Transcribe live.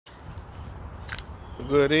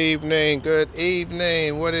Good evening,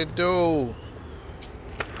 what it do?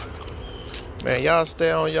 Man, y'all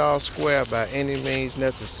stay on y'all square by any means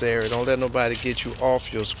necessary. Don't let nobody get you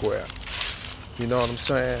off your square. You know what I'm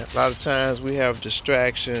saying? A lot of times we have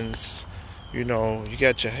distractions. You know, you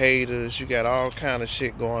got your haters, you got all kind of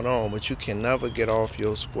shit going on, but you can never get off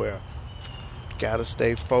your square. Gotta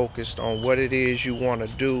stay focused on what it is you want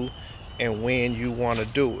to do and when you want to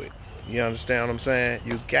do it. You understand what I'm saying?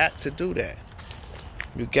 You got to do that.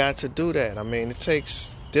 You got to do that. I mean, it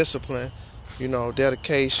takes discipline,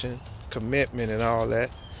 dedication, commitment, and all that.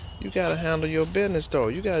 You got to handle your business, though.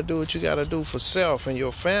 You got to do what you got to do for self and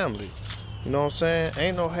your family. You know what I'm saying?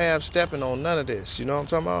 Ain't no half-stepping on none of this. You know what I'm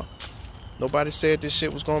talking about? Nobody said this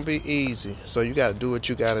shit was going to be easy. So you got to do what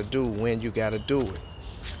you got to do when you got to do it.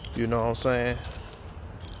 You know what I'm saying?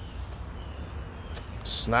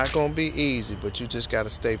 It's not going to be easy, but you just got to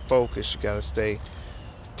stay focused. You got to stay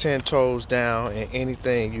 10 toes down in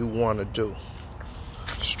anything you want to do.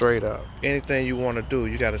 Straight up. Anything you want to do,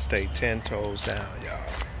 you got to stay 10 toes down, y'all.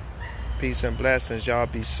 Peace and blessings. Y'all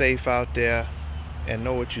be safe out there and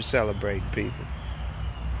know what you celebrating, people.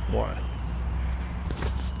 One.